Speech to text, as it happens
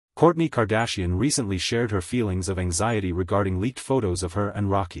Kourtney Kardashian recently shared her feelings of anxiety regarding leaked photos of her and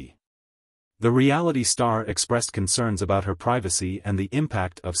Rocky. The reality star expressed concerns about her privacy and the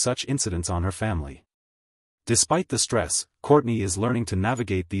impact of such incidents on her family. Despite the stress, Kourtney is learning to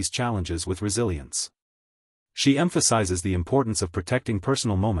navigate these challenges with resilience. She emphasizes the importance of protecting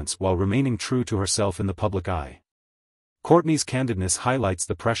personal moments while remaining true to herself in the public eye. Kourtney's candidness highlights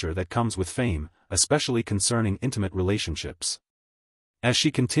the pressure that comes with fame, especially concerning intimate relationships. As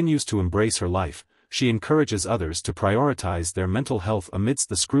she continues to embrace her life, she encourages others to prioritize their mental health amidst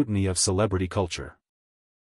the scrutiny of celebrity culture.